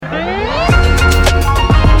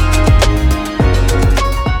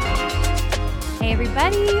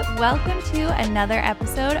another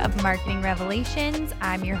episode of Marketing Revelations.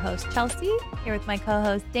 I'm your host, Chelsea, here with my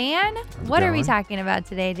co-host, Dan. What are we talking about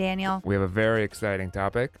today, Daniel? We have a very exciting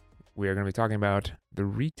topic. We are going to be talking about the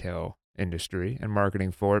retail industry and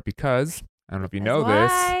marketing for it because, I don't know if you know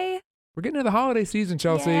this, we're getting into the holiday season,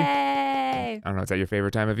 Chelsea. Yay! I don't know, is that your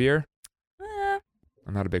favorite time of year?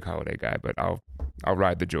 I'm not a big holiday guy, but I'll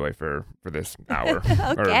ride the joy for this hour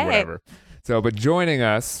or whatever. So, but joining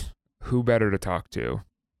us, who better to talk to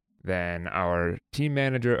than our team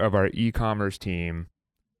manager of our e-commerce team,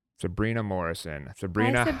 Sabrina Morrison.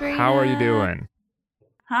 Sabrina, how are you doing?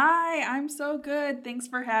 Hi, I'm so good. Thanks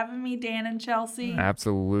for having me, Dan and Chelsea.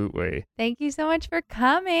 Absolutely. Thank you so much for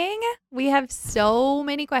coming. We have so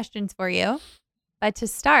many questions for you. But to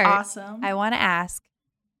start, I want to ask,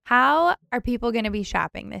 how are people going to be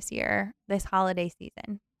shopping this year, this holiday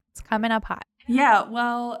season? It's coming up hot. Yeah,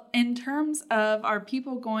 well, in terms of are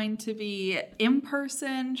people going to be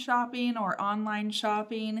in-person shopping or online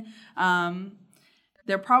shopping,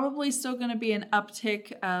 there probably still going to be an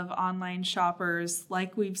uptick of online shoppers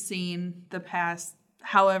like we've seen the past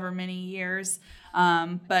however many years.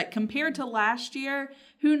 But compared to last year,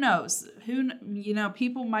 who knows?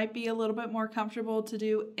 People might be a little bit more comfortable to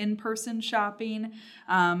do in-person shopping,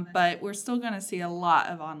 but we're still going to see a lot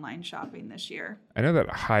of online shopping this year. I know that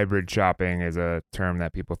hybrid shopping is a term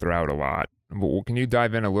that people throw out a lot. Can you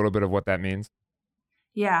dive in a little bit of what that means?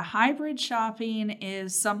 Yeah, hybrid shopping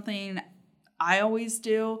is something I always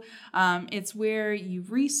do. It's where you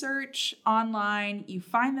research online, you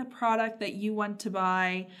find the product that you want to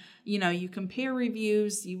buy, you compare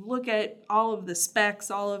reviews, you look at all of the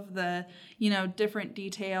specs, all of the, different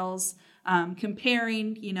details,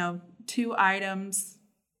 comparing, two items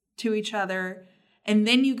to each other, and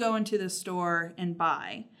then you go into the store and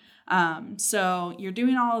buy. So you're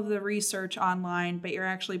doing all of the research online, but you're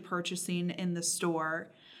actually purchasing in the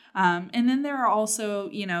store. And then there are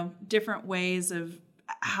also, different ways of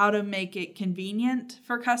how to make it convenient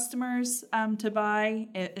for customers to buy,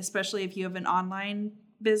 especially if you have an online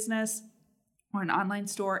business or an online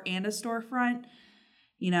store and a storefront.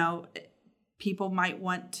 People might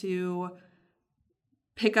want to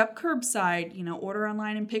pick up curbside, order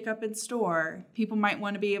online and pick up in store. People might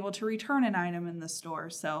want to be able to return an item in the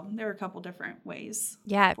store. So there are a couple different ways.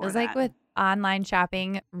 Yeah, it feels like with online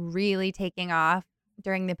shopping really taking off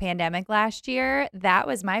during the pandemic last year, that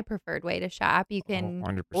was my preferred way to shop. You can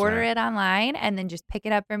 100%. order it online and then just pick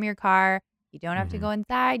it up from your car. You don't have to go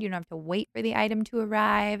inside. You don't have to wait for the item to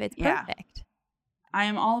arrive. It's perfect. I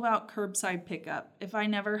am all about curbside pickup. If I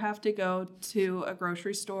never have to go to a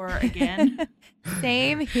grocery store again.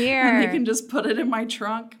 Same here. And they can just put it in my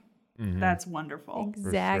trunk. That's wonderful.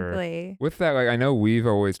 Exactly. Sure. With that, I know we've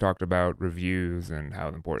always talked about reviews and how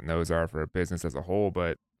important those are for a business as a whole,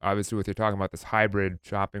 but obviously with you're talking about this hybrid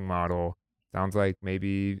shopping model, sounds like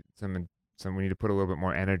maybe some we need to put a little bit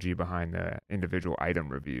more energy behind the individual item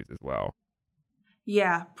reviews as well.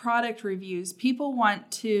 Yeah, product reviews. People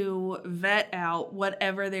want to vet out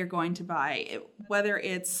whatever they're going to buy, whether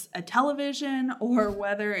it's a television or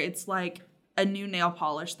whether it's like a new nail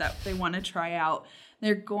polish that they want to try out.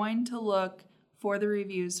 They're going to look for the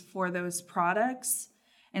reviews for those products.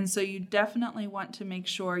 And so you definitely want to make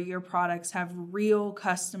sure your products have real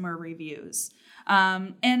customer reviews.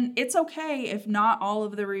 And it's okay if not all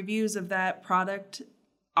of the reviews of that product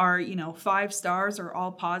are, 5 stars or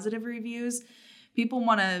all positive reviews. People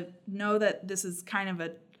want to know that this is kind of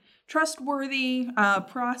a trustworthy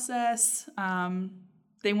process.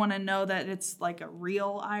 They want to know that it's like a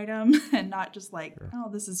real item and not just like, oh,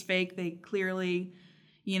 this is fake. They clearly,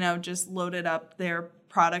 just loaded up their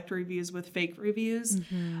product reviews with fake reviews.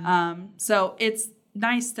 So it's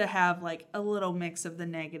nice to have like a little mix of the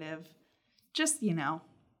negative, just,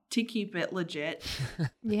 to keep it legit.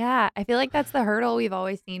 Yeah, I feel like that's the hurdle we've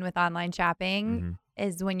always seen with online shopping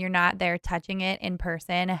is when you're not there touching it in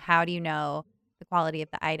person. How do you know the quality of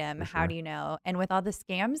the item? How do you know? And with all the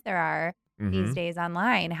scams there are these days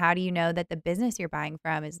online, how do you know that the business you're buying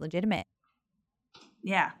from is legitimate?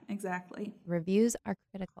 Yeah, exactly. Reviews are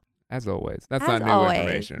critical. As always. That's not new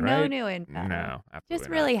information, right? No new info. No, absolutely just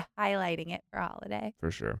really highlighting it for holiday. For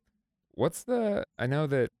sure. I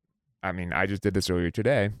just did this earlier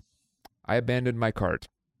today. I abandoned my cart.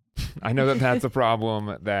 I know that that's a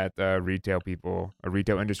problem that retail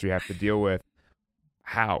industry have to deal with.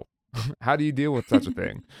 How? How do you deal with such a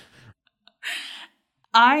thing?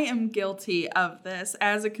 I am guilty of this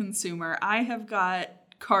as a consumer. I have got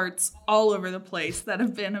carts all over the place that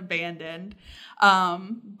have been abandoned.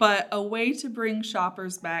 But a way to bring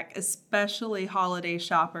shoppers back, especially holiday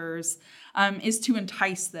shoppers, is to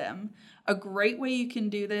entice them. A great way you can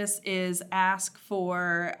do this is ask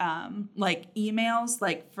for like emails,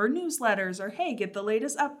 like for newsletters, or hey, get the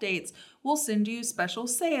latest updates. We'll send you special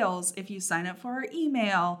sales if you sign up for our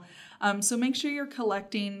email. So make sure you're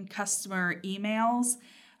collecting customer emails.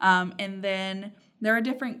 And then there are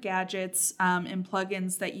different gadgets and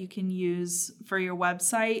plugins that you can use for your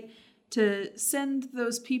website to send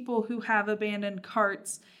those people who have abandoned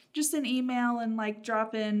carts just an email and like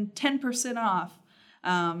drop in 10% off.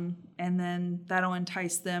 And then that'll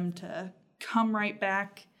entice them to come right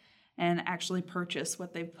back and actually purchase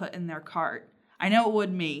what they've put in their cart. I know it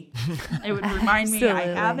would me. It would remind me I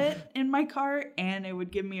have it in my cart, and it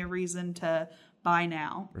would give me a reason to buy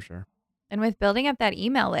now. For sure. And with building up that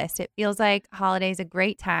email list, it feels like holidays a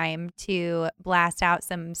great time to blast out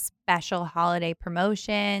some special holiday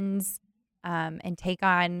promotions and take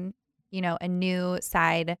on, a new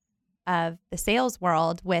side of the sales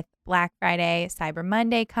world with Black Friday, Cyber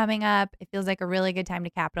Monday coming up. It feels like a really good time to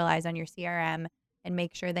capitalize on your CRM and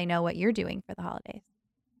make sure they know what you're doing for the holidays.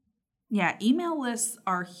 Yeah, email lists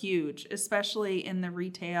are huge, especially in the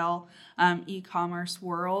retail e-commerce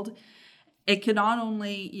world. It could not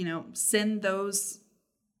only, send those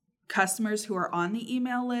customers who are on the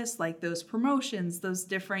email list, like those promotions, those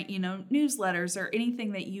different, newsletters or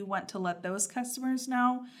anything that you want to let those customers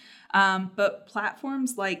know. But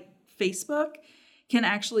platforms like Facebook can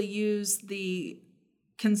actually use the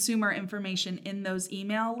consumer information in those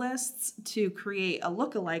email lists to create a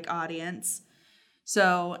lookalike audience.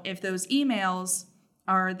 So if those emails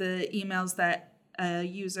are the emails that a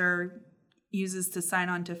user uses to sign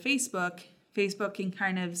on to Facebook, Facebook can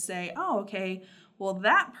kind of say, oh, okay, well,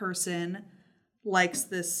 that person likes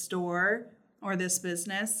this store or this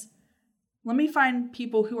business. Let me find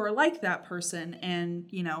people who are like that person and,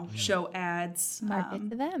 show ads. Market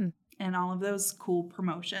to them. And all of those cool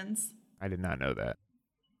promotions. I did not know that.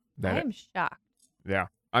 I am shocked. Yeah.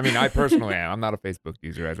 I mean, I personally am. I'm not a Facebook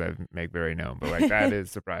user, as I make very known, but like that is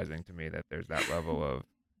surprising to me that there's that level of,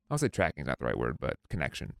 I'll say tracking is not the right word, but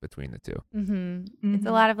connection between the two. Mm-hmm. Mm-hmm. It's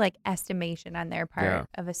a lot of like estimation on their part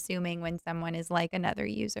of assuming when someone is like another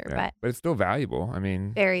user, but it's still valuable. I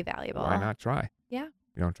mean, very valuable. Why not try? Yeah.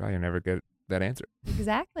 If you don't try, you never get that answer.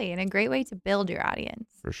 Exactly. And a great way to build your audience.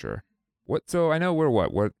 For sure. So I know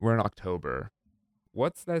we're in October.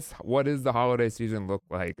 What does the holiday season look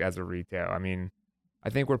like as a retail? I mean, I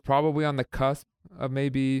think we're probably on the cusp of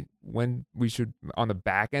maybe when we should, on the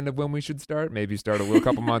back end of when we should start, maybe start a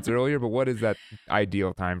couple months earlier. But what is that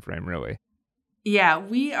ideal time frame really? Yeah,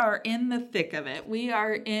 we are in the thick of it. We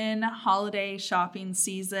are in holiday shopping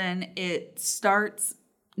season. It starts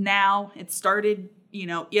now. It started,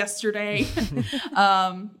 yesterday.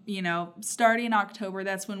 Starting October,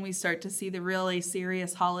 that's when we start to see the really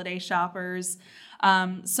serious holiday shoppers.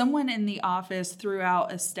 Someone in the office threw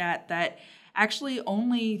out a stat that actually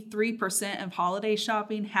only 3% of holiday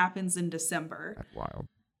shopping happens in December. That's wild.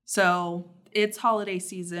 So it's holiday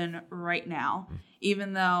season right now,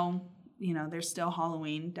 even though, there's still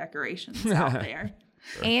Halloween decorations out there.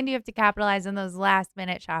 Sure. And you have to capitalize on those last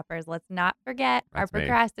minute shoppers. Let's not forget our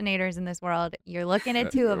procrastinators in this world. You're looking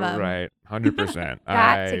at two of them. Right. 100%.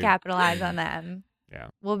 Got to capitalize on them. Yeah.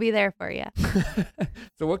 We'll be there for you.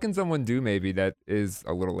 So what can someone do maybe that is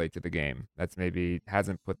a little late to the game, that's maybe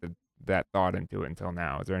hasn't put that thought into it until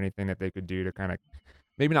now? Is there anything that they could do to kind of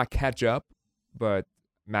maybe not catch up, but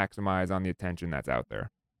maximize on the attention that's out there?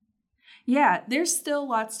 Yeah, there's still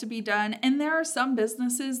lots to be done. And there are some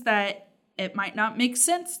businesses that it might not make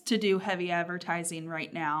sense to do heavy advertising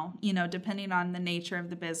right now, depending on the nature of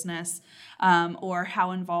the business or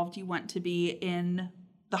how involved you want to be in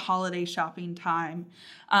the holiday shopping time.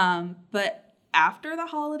 But after the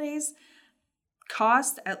holidays,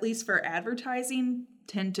 costs, at least for advertising,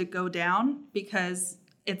 tend to go down because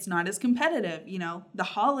it's not as competitive. The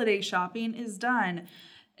holiday shopping is done.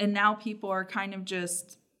 And now people are kind of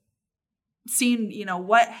just seeing,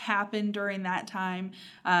 what happened during that time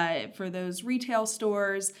for those retail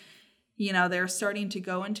stores. They're starting to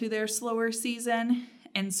go into their slower season.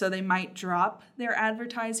 And so they might drop their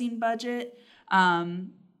advertising budget.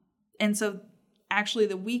 And so actually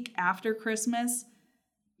the week after Christmas,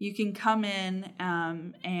 you can come in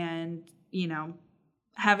and,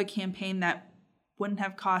 have a campaign that wouldn't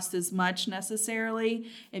have cost as much necessarily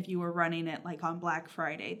if you were running it like on Black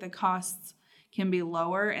Friday. The costs can be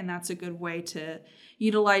lower, and that's a good way to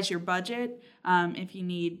utilize your budget if you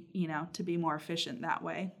need, to be more efficient that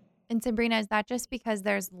way. And Sabrina, is that just because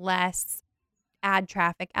there's less ad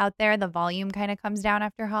traffic out there, the volume kind of comes down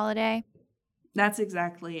after holiday. That's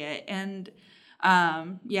exactly it. And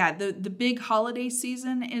the big holiday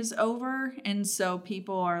season is over. And so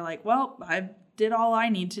people are like, well, I did all I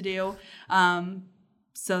need to do.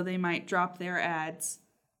 So they might drop their ads,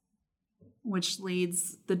 which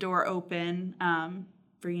leaves the door open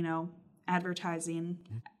for, advertising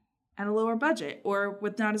at a lower budget or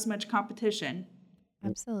with not as much competition.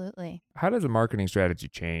 Absolutely. How does a marketing strategy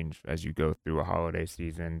change as you go through a holiday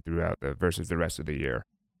season versus the rest of the year?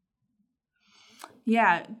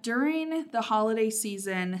 Yeah, during the holiday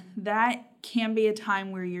season, that can be a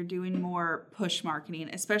time where you're doing more push marketing,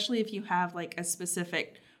 especially if you have like a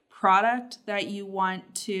specific product that you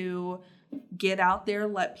want to get out there,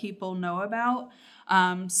 let people know about.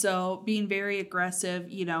 So being very aggressive,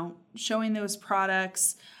 showing those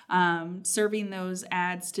products, serving those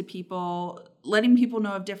ads to people, letting people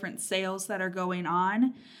know of different sales that are going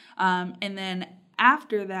on. And then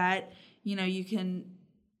after that, you can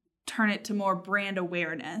turn it to more brand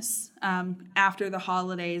awareness after the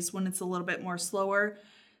holidays when it's a little bit more slower.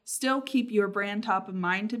 Still keep your brand top of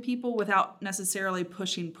mind to people without necessarily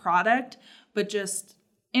pushing product, but just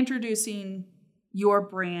introducing your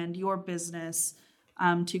brand, your business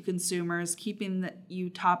to consumers, keeping you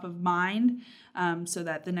top of mind so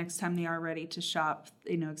that the next time they are ready to shop,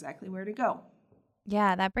 they know exactly where to go.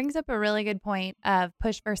 Yeah, that brings up a really good point of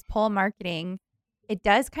push versus pull marketing. It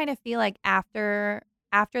does kind of feel like after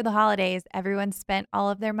the holidays, everyone spent all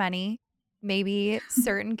of their money. Maybe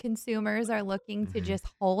certain consumers are looking to just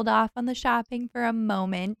hold off on the shopping for a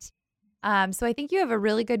moment. So I think you have a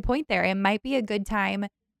really good point there. It might be a good time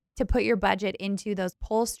to put your budget into those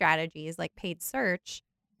pull strategies like paid search,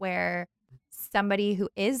 where somebody who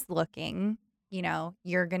is looking,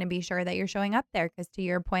 you're going to be sure that you're showing up there because, to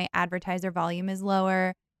your point, advertiser volume is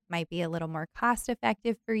lower, might be a little more cost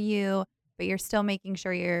effective for you, but you're still making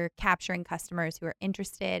sure you're capturing customers who are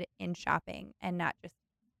interested in shopping and not just,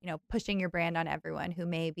 pushing your brand on everyone who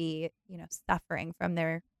may be, suffering from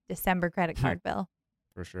their December credit card bill.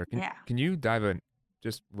 For sure. Can you dive in,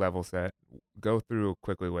 just level set, go through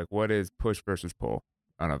quickly, like what is push versus pull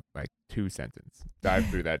on a 2-sentence? Dive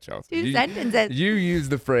through that, Chelsea. Two sentences. You use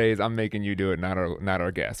the phrase, I'm making you do it, not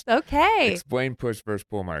our guest. Okay. Explain push versus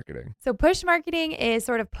pull marketing. So push marketing is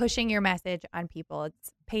sort of pushing your message on people.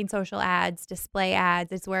 It's paid social ads, display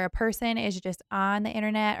ads. It's where a person is just on the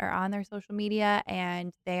internet or on their social media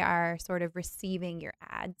and they are sort of receiving your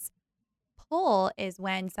ads. Pull is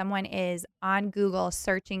when someone is on Google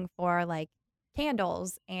searching for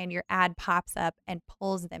candles and your ad pops up and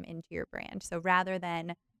pulls them into your brand. So rather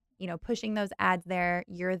than, pushing those ads there,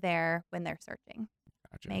 you're there when they're searching.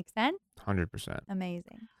 Gotcha. Make sense? 100%.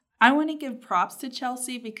 Amazing. I want to give props to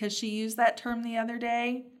Chelsea because she used that term the other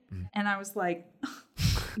day and I was like,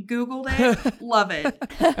 Googled it, love it.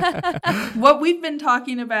 What we've been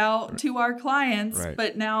talking about to our clients, right.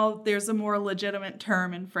 But now there's a more legitimate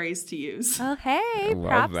term and phrase to use. Oh, hey,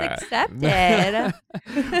 props accepted.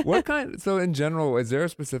 So in general, is there a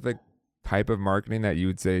specific type of marketing that you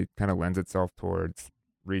would say kind of lends itself towards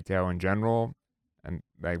retail in general? And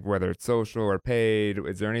whether it's social or paid,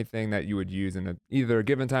 is there anything that you would use in either a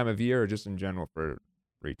given time of year or just in general for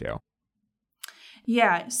retail?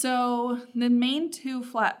 Yeah, so the main two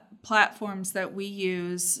platforms that we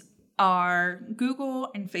use are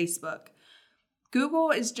Google and Facebook.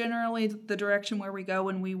 Google is generally the direction where we go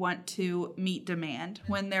when we want to meet demand,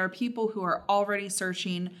 when there are people who are already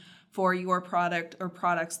searching for your product or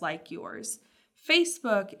products like yours.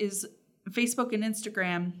 Facebook and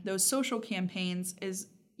Instagram, those social campaigns, is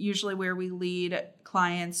usually where we lead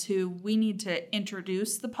clients who we need to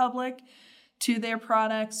introduce the public to their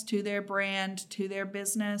products, to their brand, to their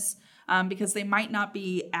business, because they might not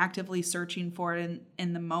be actively searching for it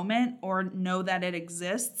in the moment or know that it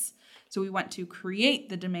exists. So we want to create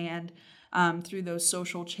the demand through those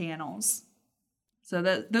social channels.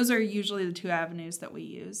 So those are usually the two avenues that we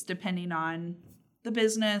use, depending on the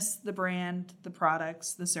business, the brand, the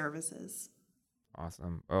products, the services.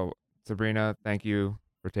 Awesome. Oh, Sabrina, thank you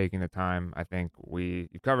for taking the time. I think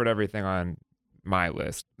you've covered everything on my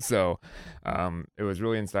list. So it was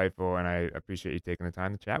really insightful, and I appreciate you taking the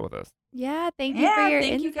time to chat with us. Yeah, thank you for your insight.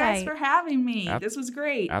 Thank you guys for having me. This was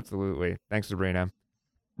great. Absolutely. Thanks, Sabrina.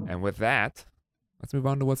 And with that, let's move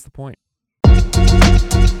on to What's the Point?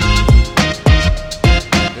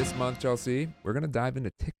 This month, Chelsea, we're going to dive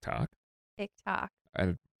into TikTok.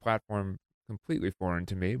 A platform completely foreign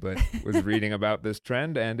to me, but was reading about this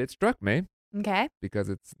trend, and it struck me. Okay. Because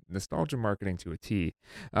it's nostalgia marketing to a T.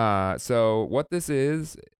 So what this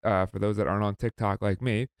is, for those that aren't on TikTok like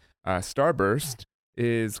me, Starburst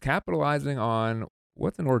is capitalizing on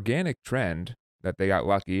what's an organic trend that they got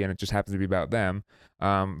lucky and it just happens to be about them.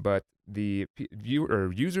 But the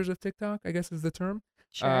users of TikTok, I guess is the term.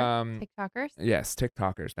 Sure. TikTokers. Yes,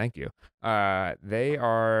 TikTokers. Thank you. They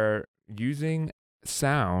are using a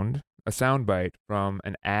soundbite from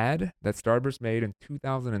an ad that Starburst made in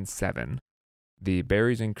 2007. The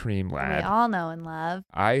Berries and Cream Lad. We all know and love.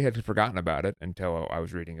 I had forgotten about it until I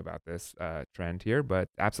was reading about this trend here, but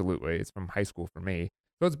absolutely, it's from high school for me.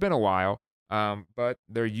 So it's been a while, but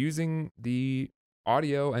they're using the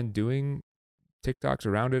audio and doing TikToks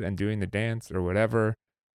around it and doing the dance or whatever.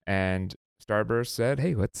 And Starburst said,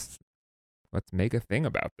 "Hey, let's make a thing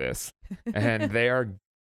about this." And they are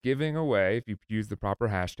giving away, if you use the proper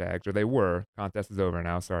hashtags, or they were. Contest is over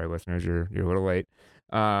now. Sorry, listeners, you're a little late.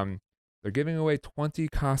 They're giving away 20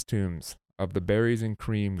 costumes of the Berries and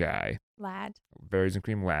Cream guy. Lad. Berries and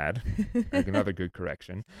Cream Lad. Like another good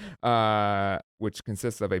correction. Which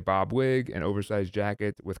consists of a bob wig, an oversized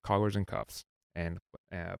jacket with collars and cuffs, and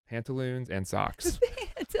pantaloons and socks.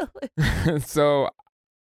 So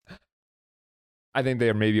I think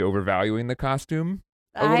they are maybe overvaluing the costume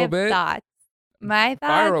a little bit. Thoughts. My thoughts.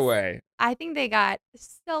 Fire away. I think they got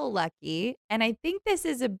so lucky. And I think this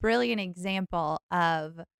is a brilliant example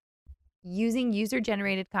of using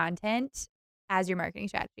user-generated content as your marketing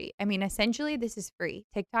strategy. I mean, essentially, this is free.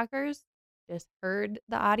 TikTokers just heard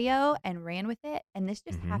the audio and ran with it, and this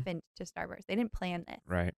just happened to Starburst. They didn't plan this.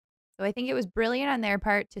 Right. So I think it was brilliant on their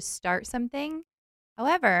part to start something.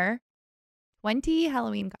 However, 20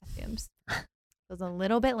 Halloween costumes was a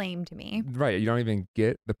little bit lame to me. Right. You don't even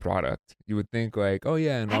get the product. You would think like, oh,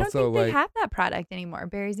 yeah, and I also don't think like... they have that product anymore,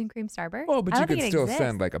 Berries and Cream Starburst. Oh, but you could still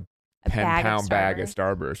send like a 10-pound bag of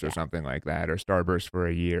Starburst or something like that, or Starburst for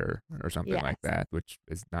a year or something like that, which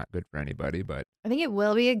is not good for anybody. But I think it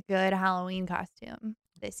will be a good Halloween costume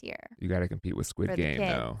this year. You got to compete with Squid Game,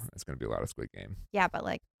 though. It's going to be a lot of Squid Game. Yeah, but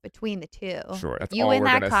like between the two, sure, that's you all win we're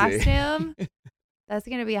that gonna costume. See. That's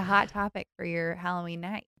going to be a hot topic for your Halloween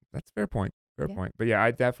night. That's a fair point. Fair point. But yeah, I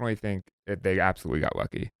definitely think they absolutely got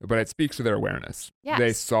lucky. But it speaks to their awareness. Yes.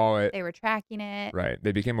 They saw it. They were tracking it. Right.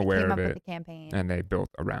 They became aware came of up it. With the campaign. And they built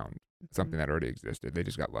around something that already existed. They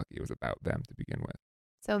just got lucky. It was about them to begin with.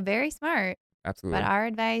 So very smart. Absolutely. But our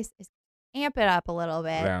advice is amp it up a little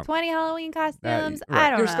bit. Yeah. 20 Halloween costumes. Right. I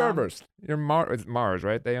don't know. You're Starburst. You're Mars,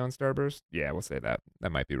 right? They own Starburst? Yeah, we'll say that.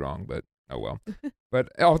 That might be wrong, but oh well. But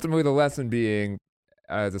ultimately, the lesson being,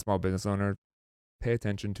 as a small business owner, pay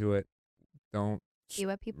attention to it. Don't see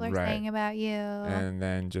what people are saying about you. And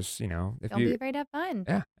then just, don't be afraid to have fun.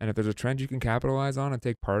 Yeah. And if there's a trend you can capitalize on and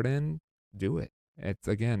take part in, do it.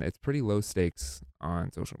 It's pretty low stakes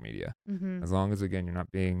on social media. Mm-hmm. As long as, again, you're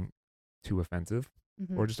not being too offensive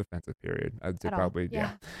or just offensive, period. I'd say probably,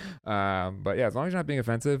 yeah. But yeah, as long as you're not being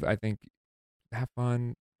offensive, I think have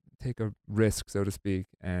fun, take a risk, so to speak,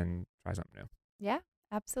 and try something new. Yeah,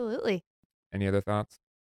 absolutely. Any other thoughts?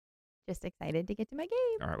 Just excited to get to my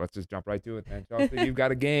game. All right, let's just jump right to it then. Chelsea, you've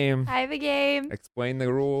got a game. I have a game. Explain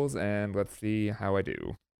the rules and let's see how I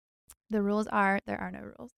do. The rules are, there are no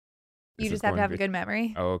rules. You just have to have a good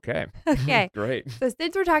memory. Okay. Okay. Great. So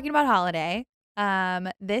since we're talking about holiday,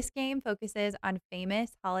 this game focuses on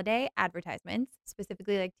famous holiday advertisements,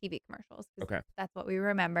 specifically like TV commercials. Okay. That's what we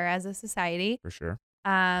remember as a society. For sure.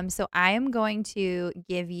 So I am going to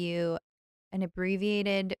give you an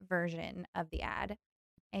abbreviated version of the ad,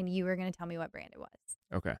 and you are going to tell me what brand it was.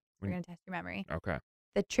 Okay. We're going to test your memory. Okay.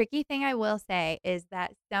 The tricky thing I will say is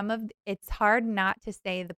that it's hard not to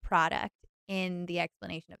say the product in the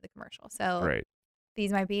explanation of the commercial. So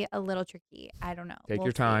these might be a little tricky. I don't know. Take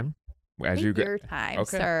your time. Take your time,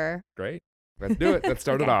 sir. Great. Let's do it. Let's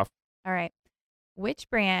start it off. All right. Which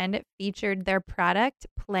brand featured their product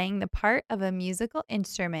playing the part of a musical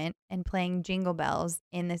instrument and playing jingle bells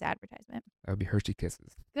in this advertisement? That would be Hershey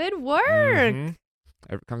Kisses. Good work. Mm-hmm.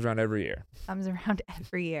 It comes around every year. Comes around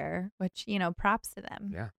every year, which, props to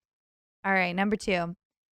them. Yeah. All right. Number 2.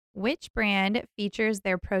 Which brand features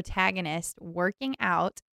their protagonist working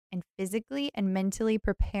out and physically and mentally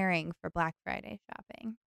preparing for Black Friday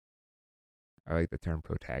shopping? I like the term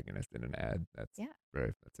protagonist in an ad. That's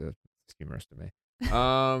humorous to me.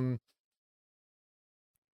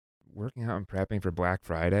 Working out and prepping for Black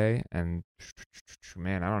Friday, and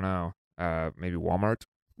man, I don't know. Maybe Walmart.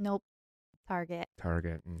 Nope. Target.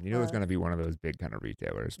 And it was going to be one of those big kind of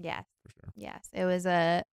retailers. Yes. For sure. Yes. It was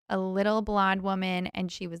a little blonde woman,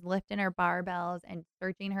 and she was lifting her barbells and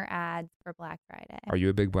searching her ads for Black Friday. Are you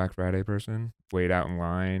a big Black Friday person? Wait out in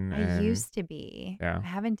line? I used to be. Yeah. I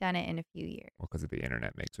haven't done it in a few years. Well, because of the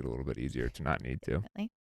internet makes it a little bit easier to not need to.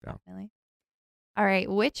 Definitely. All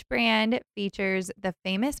right. Which brand features the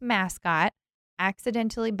famous mascot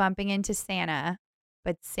accidentally bumping into Santa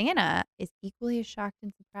But Santa is equally as shocked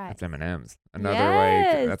and surprised. That's M&M's. Another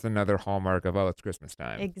Yes. that's another hallmark of, it's Christmas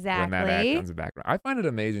time. When that ad Exactly. comes in the background. I find it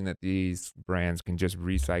amazing that these brands can just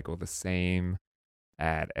recycle the same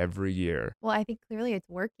ad every year. Well, I think clearly it's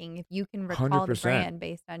working if you can recall the 100%. brand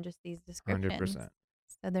based on just these descriptions. 100%.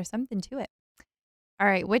 So there's something to it. All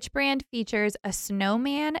right. Which brand features a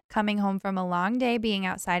snowman coming home from a long day being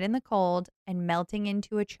outside in the cold and melting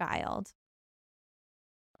into a child?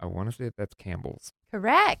 I want to say that's Campbell's.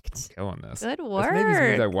 Correct. I'm killing this. Good This maybe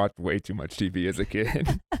means I work. watched way too much TV as a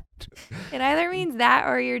kid. It either means that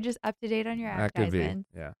or you're just up to date on your That could be. advertisements.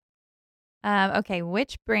 Yeah. Okay.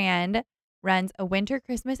 Which brand runs a winter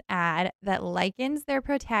Christmas ad that likens their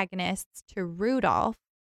protagonists to Rudolph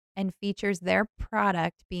and features their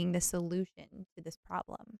product being the solution to this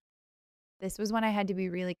problem? This was when I had to be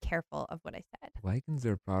really careful of what I said. Likens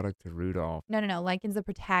their product to Rudolph. No. Likens the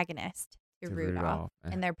protagonist to To Rudolph, Rudolph.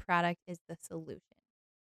 and their product is the solution.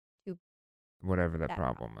 Whatever that that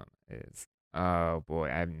problem is. Oh boy,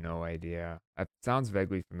 I have no idea. It sounds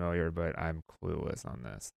vaguely familiar, but I'm clueless on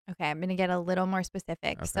this. Okay, I'm going to get a little more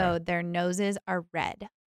specific. Okay. So their noses are red.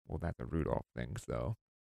 Well, that's a Rudolph thing, so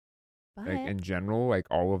But like in general, like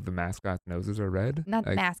all of the mascots' noses are red. not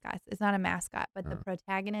like, mascots. It's not a mascot, but the Oh.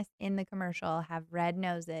 protagonists in the commercial have red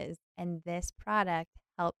noses, and this product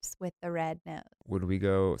helps with the red nose. Would we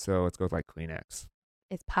go? So let's go with like Kleenex.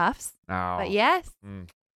 It's Puffs, Oh, but yes,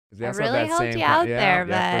 'cause they I also have really that helped same you ki- out yeah, there,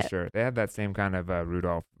 yeah, but for sure. They have that same kind of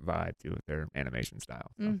Rudolph vibe too with their animation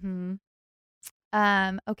style. So.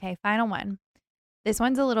 Okay, final one. This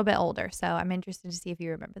one's a little bit older, so I'm interested to see if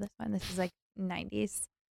you remember this one. This is like 90s.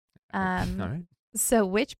 All right. So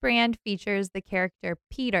which brand features the character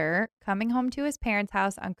Peter coming home to his parents'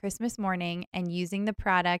 house on Christmas morning and using the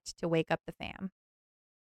product to wake up the fam?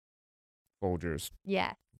 Folgers.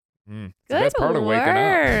 Yes. It's the Good best part of waking up.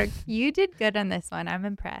 work. You did good on this one. I'm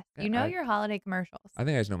impressed. Yeah, You know I- your holiday commercials. I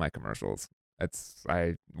think I just know my commercials.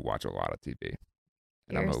 I watch a lot of TV.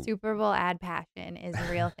 And Your I'm a- Super Bowl ad passion is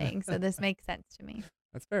a real thing, so this makes sense to me.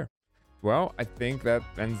 That's fair. Well, I think that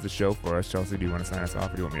ends the show for us. Chelsea, do you want to sign us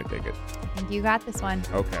off or do you want me to take it? I think you got this one.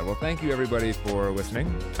 Okay. Well, thank you everybody for listening.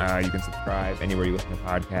 You can subscribe anywhere you listen to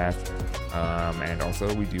podcasts. And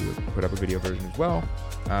also we do put up a video version as well.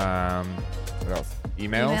 What else?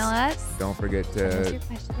 Emails. Email us. Don't forget Send us to your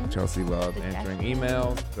questions. Chelsea loves answering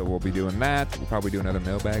emails, so we'll be doing that. We'll probably do another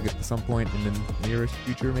mailbag at some point in the nearest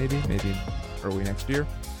future, maybe early next year.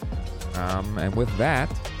 And with that,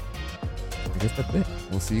 I guess that's it.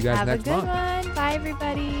 We'll see you guys Have next a good month. one. Bye,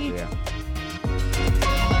 everybody. Yeah.